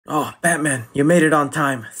Oh, Batman, you made it on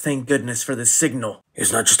time. Thank goodness for the signal.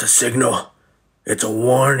 It's not just a signal. It's a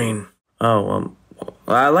warning. Oh,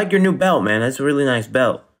 I like your new belt, man. That's a really nice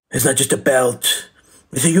belt. It's not just a belt.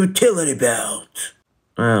 It's a utility belt.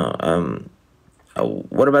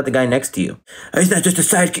 What about the guy next to you? He's not just a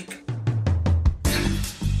sidekick.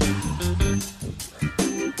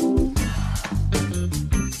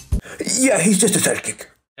 Yeah, he's just a sidekick.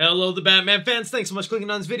 Hello, the Batman fans. Thanks so much for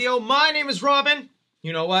clicking on this video. My name is Robin.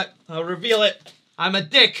 You know what? I'll reveal it. I'm a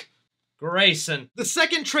Dick Grayson. The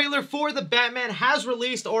second trailer for The Batman has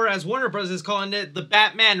released, or as Warner Bros. Is calling it, the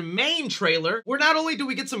Batman main trailer, where not only do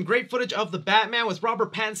we get some great footage of the Batman with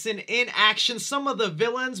Robert Pattinson in action, some of the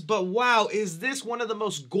villains, but wow, is this one of the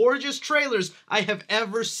most gorgeous trailers I have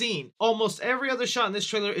ever seen. Almost every other shot in this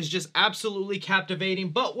trailer is just absolutely captivating,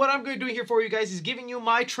 but what I'm going to do here for you guys is giving you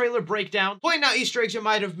my trailer breakdown, pointing out Easter eggs you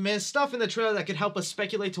might have missed, stuff in the trailer that could help us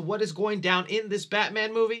speculate to what is going down in this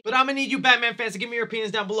Batman movie. But I'm gonna need you Batman fans to give me your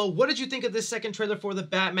opinions down below. What did you think of this second trailer for the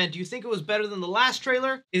Batman? Do you think it was better than the last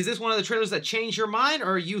trailer? Is this one of the trailers that changed your mind,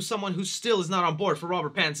 or are you someone who still is not on board for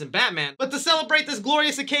Robert Pattinson Batman? But to celebrate this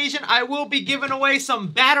glorious occasion, I will be giving away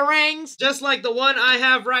some Batarangs, just like the one I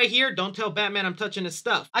have right here. Don't tell Batman I'm touching his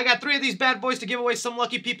stuff. I got 3 of these bad boys to give away some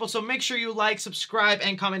lucky people, so make sure you like, subscribe,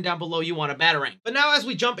 and comment down below you want a Batarang. But now as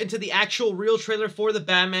we jump into the actual real trailer for the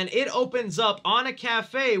Batman, it opens up on a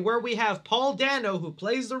cafe where we have Paul Dano, who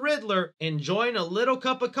plays the Riddler, enjoying a little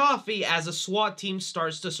cup of coffee as a SWAT team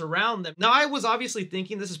starts to surround them. Now, I was obviously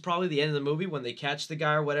thinking this is probably the end of the movie when they catch the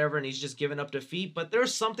guy or whatever and he's just giving up defeat, but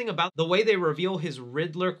there's something about the way they reveal his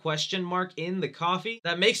Riddler question mark in the coffee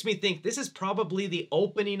that makes me think this is probably the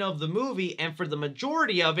opening of the movie, and for the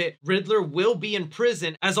majority of it, Riddler will be in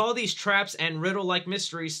prison as all these traps and riddle-like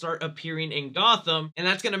mysteries start appearing in Gotham, and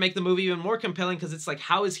that's going to make the movie even more compelling because it's like,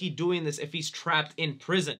 how is he doing this if he's trapped in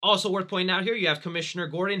prison? Also worth pointing out here, you have Commissioner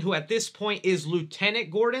Gordon, who at this point is Lieutenant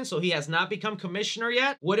Gordon, so he has not become commissioner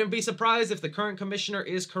yet. Wouldn't be surprised if the current commissioner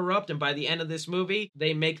is corrupt, and by the end of this movie,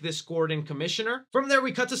 they make this Gordon commissioner. From there,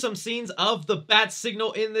 we cut to some scenes of the bat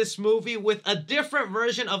signal in this movie with a different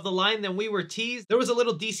version of the line than we were teased. There was a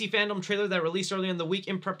little DC Fandome trailer that released earlier in the week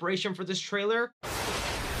in preparation for this trailer.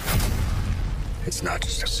 It's not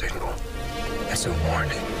just a signal, it's a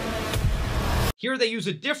warning. Here they use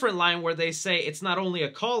a different line where they say it's not only a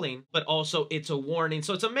calling, but also it's a warning.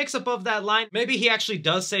 So it's a mix-up of that line. Maybe he actually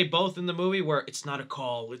does say both in the movie, where it's not a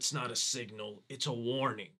call, it's not a signal, it's a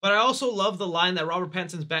warning. But I also love the line that Robert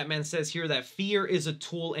Pattinson's Batman says here, that fear is a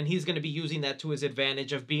tool, and he's going to be using that to his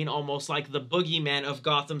advantage of being almost like the boogeyman of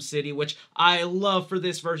Gotham City, which I love for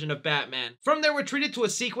this version of Batman. From there, we're treated to a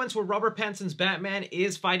sequence where Robert Pattinson's Batman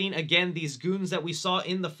is fighting, again, these goons that we saw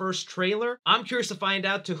in the first trailer. I'm curious to find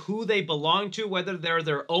out to who they belong to, whether they're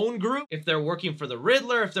their own group, if they're working for the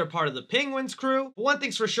Riddler, if they're part of the Penguin's crew. But one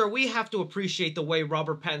thing's for sure, we have to appreciate the way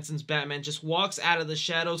Robert Pattinson's Batman just walks out of the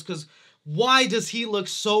shadows, because why does he look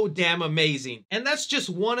so damn amazing? And that's just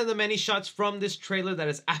one of the many shots from this trailer that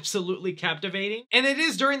is absolutely captivating. And it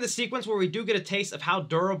is during the sequence where we do get a taste of how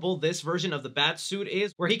durable this version of the bat suit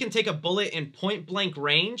is, where he can take a bullet in point blank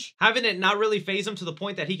range, having it not really phase him to the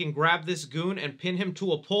point that he can grab this goon and pin him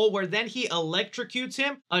to a pole, where then he electrocutes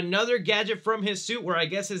him. Another gadget from his suit where I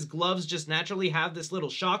guess his gloves just naturally have this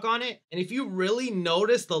little shock on it. And if you really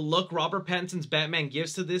notice the look Robert Pattinson's Batman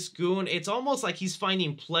gives to this goon, it's almost like he's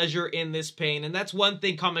finding pleasure in this pain. And that's one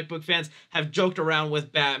thing comic book fans have joked around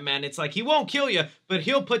with Batman. It's like, he won't kill you, but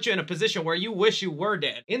he'll put you in a position where you wish you were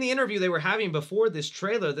dead. In the interview they were having before this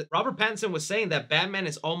trailer, that Robert Pattinson was saying that Batman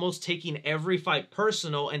is almost taking every fight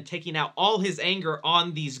personal and taking out all his anger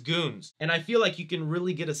on these goons. And I feel like you can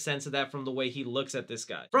really get a sense of that from the way he looks at this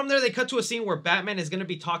guy. From there, they cut to a scene where Batman is going to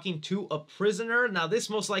be talking to a prisoner. Now, this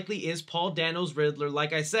most likely is Paul Dano's Riddler.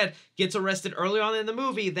 Like I said, gets arrested early on in the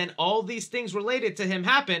movie, then all these things related to him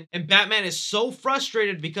happen, and Batman is so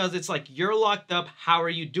frustrated because it's like, you're locked up, how are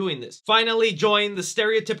you doing this? Finally join the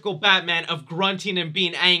stereotypical Batman of grunting and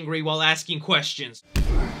being angry while asking questions.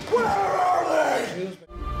 Where are they?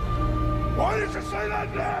 Why did you say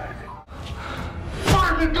that name?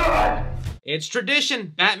 Martin God! It's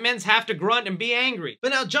tradition. Batmans have to grunt and be angry. But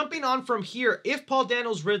now, jumping on from here, if Paul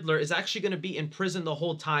Dano's Riddler is actually going to be in prison the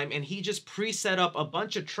whole time and he just pre-set up a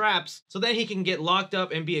bunch of traps so then he can get locked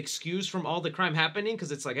up and be excused from all the crime happening,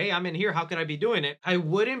 because it's like, hey, I'm in here, how can I be doing it? I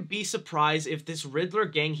wouldn't be surprised if this Riddler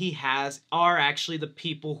gang he has are actually the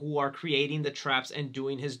people who are creating the traps and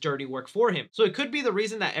doing his dirty work for him. So it could be the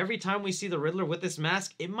reason that every time we see the Riddler with this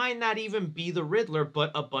mask, it might not even be the Riddler, but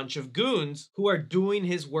a bunch of goons who are doing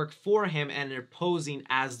his work for him and they're posing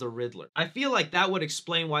as the Riddler. I feel like that would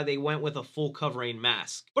explain why they went with a full covering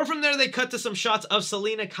mask. But from there, they cut to some shots of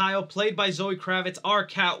Selina Kyle, played by Zoe Kravitz, our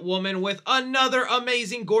Catwoman, with another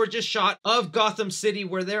amazing, gorgeous shot of Gotham City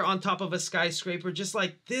where they're on top of a skyscraper. Just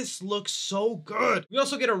like, this looks so good. We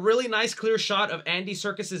also get a really nice clear shot of Andy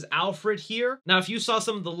Serkis's Alfred here. Now, if you saw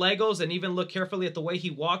some of the Legos and even look carefully at the way he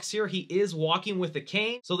walks here, he is walking with a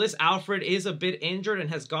cane. So this Alfred is a bit injured and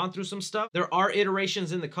has gone through some stuff. There are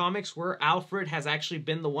iterations in the comics where Alfred has actually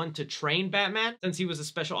been the one to train Batman since he was a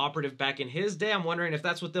special operative back in his day. I'm wondering if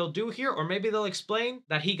that's what they'll do here, or maybe they'll explain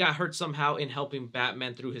that he got hurt somehow in helping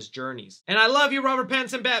Batman through his journeys. And I love you, Robert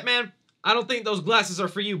Pattinson Batman. I don't think those glasses are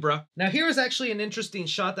for you, bruh. Now, here is actually an interesting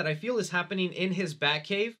shot that I feel is happening in his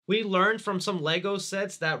Batcave. We learned from some Lego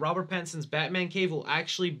sets that Robert Pattinson's Batman cave will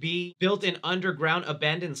actually be built in underground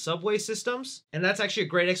abandoned subway systems. And that's actually a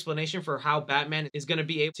great explanation for how Batman is going to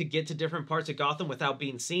be able to get to different parts of Gotham without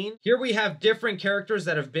being seen. Here we have different characters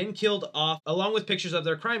that have been killed off, along with pictures of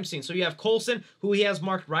their crime scene. So you have Coulson, who he has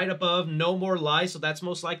marked right above "No More Lies." So that's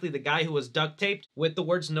most likely the guy who was duct taped with the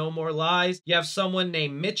words "No More Lies." You have someone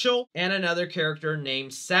named Mitchell and another character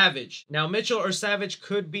named Savage. Now, Mitchell or Savage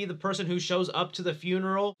could be the person who shows up to the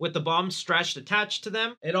funeral with the bomb scratched attached to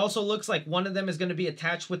them. It also looks like one of them is going to be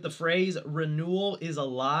attached with the phrase "renewal is a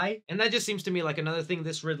lie." And that just seems to me like another thing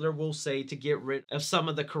this Riddler will say to get rid of some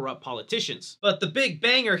of the corrupt politicians. But the big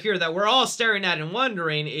banger here that we're all staring at and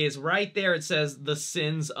wondering is right there. It says, "The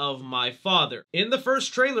sins of my father." In the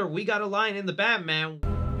first trailer, we got a line in the Batman.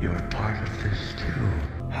 You're part of this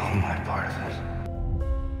too. How am I part of it?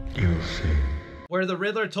 You'll see. Where the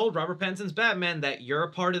Riddler told Robert Pattinson's Batman that you're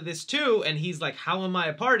a part of this too, and he's like, how am I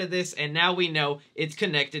a part of this? And now we know it's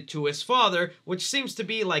connected to his father, which seems to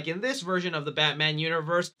be like in this version of the Batman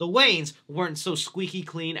universe, the Waynes weren't so squeaky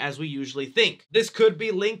clean as we usually think. This could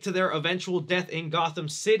be linked to their eventual death in Gotham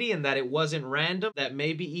City and that it wasn't random, that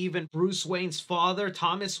maybe even Bruce Wayne's father,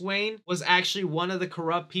 Thomas Wayne, was actually one of the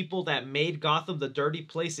corrupt people that made Gotham the dirty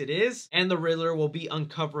place it is, and the Riddler will be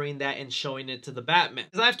uncovering that and showing it to the Batman.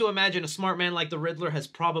 Because I have to imagine a smart man like the Riddler has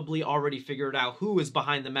probably already figured out who is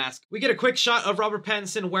behind the mask. We get a quick shot of Robert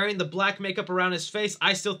Pattinson wearing the black makeup around his face.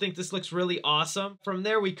 I still think this looks really awesome. From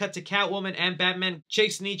there, we cut to Catwoman and Batman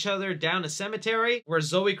chasing each other down a cemetery where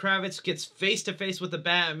Zoe Kravitz gets face to face with the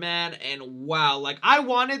Batman, and wow, like I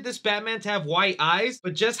wanted this Batman to have white eyes,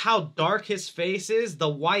 but just how dark his face is, the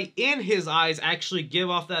white in his eyes actually give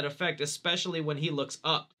off that effect, especially when he looks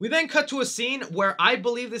up. We then cut to a scene where I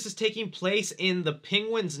believe this is taking place in the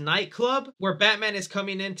Penguin's nightclub, where Batman is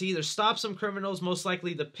coming in to either stop some criminals, most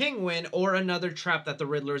likely the Penguin, or another trap that the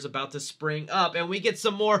Riddler is about to spring up. And we get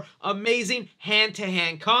some more amazing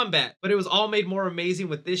hand-to-hand combat. But it was all made more amazing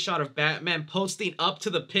with this shot of Batman posting up to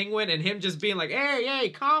the Penguin and him just being like, hey,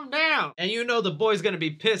 calm down. And you know the boy's gonna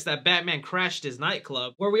be pissed that Batman crashed his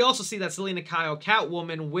nightclub. Where we also see that Selina Kyle,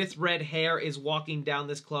 Catwoman with red hair, is walking down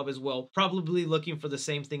this club as well, probably looking for the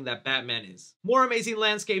same thing that Batman is. More amazing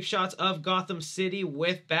landscape shots of Gotham City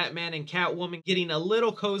with Batman and Catwoman getting a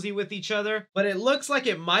little cozy with each other, but it looks like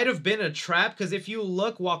it might have been a trap, because if you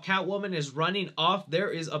look while Catwoman is running off,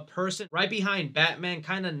 there is a person right behind Batman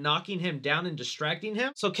kind of knocking him down and distracting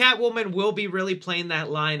him. So Catwoman will be really playing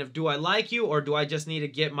that line of, do I like you or do I just need to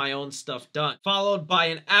get my own stuff done? Followed by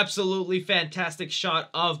an absolutely fantastic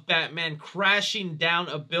shot of Batman crashing down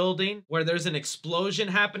a building where there's an explosion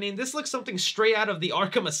happening. This looks something straight out of the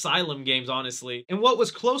Arkham Asylum games, honestly. And what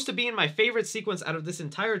was close to being my favorite sequence out of this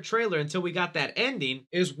entire trailer until we got that ending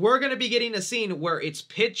is we're going to be getting a scene where it's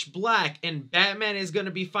pitch black and Batman is going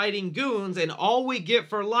to be fighting goons, and all we get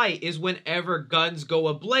for light is whenever guns go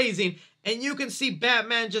a-blazing, and you can see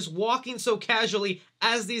Batman just walking so casually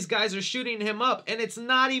as these guys are shooting him up, and it's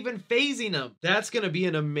not even phasing him. That's gonna be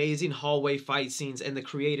an amazing hallway fight scenes and the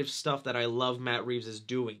creative stuff that I love Matt Reeves is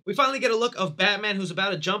doing. We finally get a look of Batman who's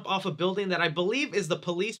about to jump off a building that I believe is the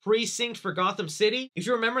police precinct for Gotham City. If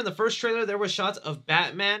you remember in the first trailer, there were shots of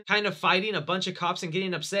Batman kind of fighting a bunch of cops and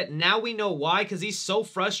getting upset. Now we know why, because he's so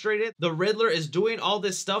frustrated. The Riddler is doing all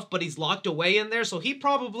this stuff, but he's locked away in there, so he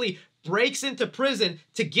probably breaks into prison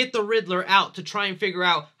to get the Riddler out to try and figure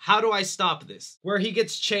out, how do I stop this? Where he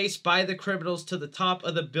gets chased by the criminals to the top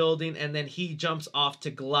of the building, and then he jumps off to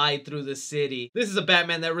glide through the city. This is a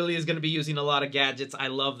Batman that really is going to be using a lot of gadgets. I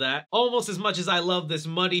love that. Almost as much as I love this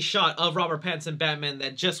muddy shot of Robert Pattinson Batman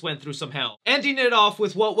that just went through some hell. Ending it off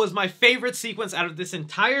with what was my favorite sequence out of this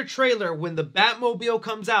entire trailer, when the Batmobile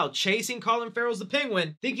comes out chasing Colin Farrell's the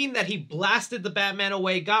Penguin, thinking that he blasted the Batman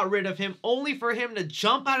away, got rid of him, only for him to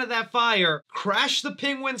jump out of that fire, crash the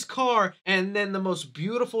Penguin's car, and then the most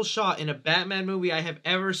beautiful shot in a Batman movie I have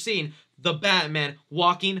ever seen. the Batman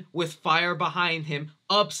walking with fire behind him,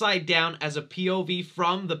 upside down as a POV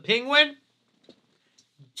from the Penguin.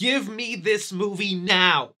 Give me this movie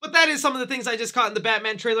now. But that is some of the things I just caught in the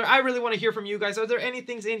Batman trailer. I really want to hear from you guys. Are there any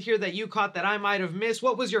things in here that you caught that I might have missed?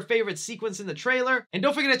 What was your favorite sequence in the trailer? And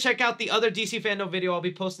don't forget to check out the other DC Fandome video I'll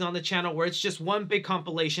be posting on the channel, where it's just one big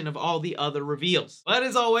compilation of all the other reveals. But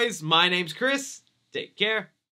as always, my name's Chris. Take care.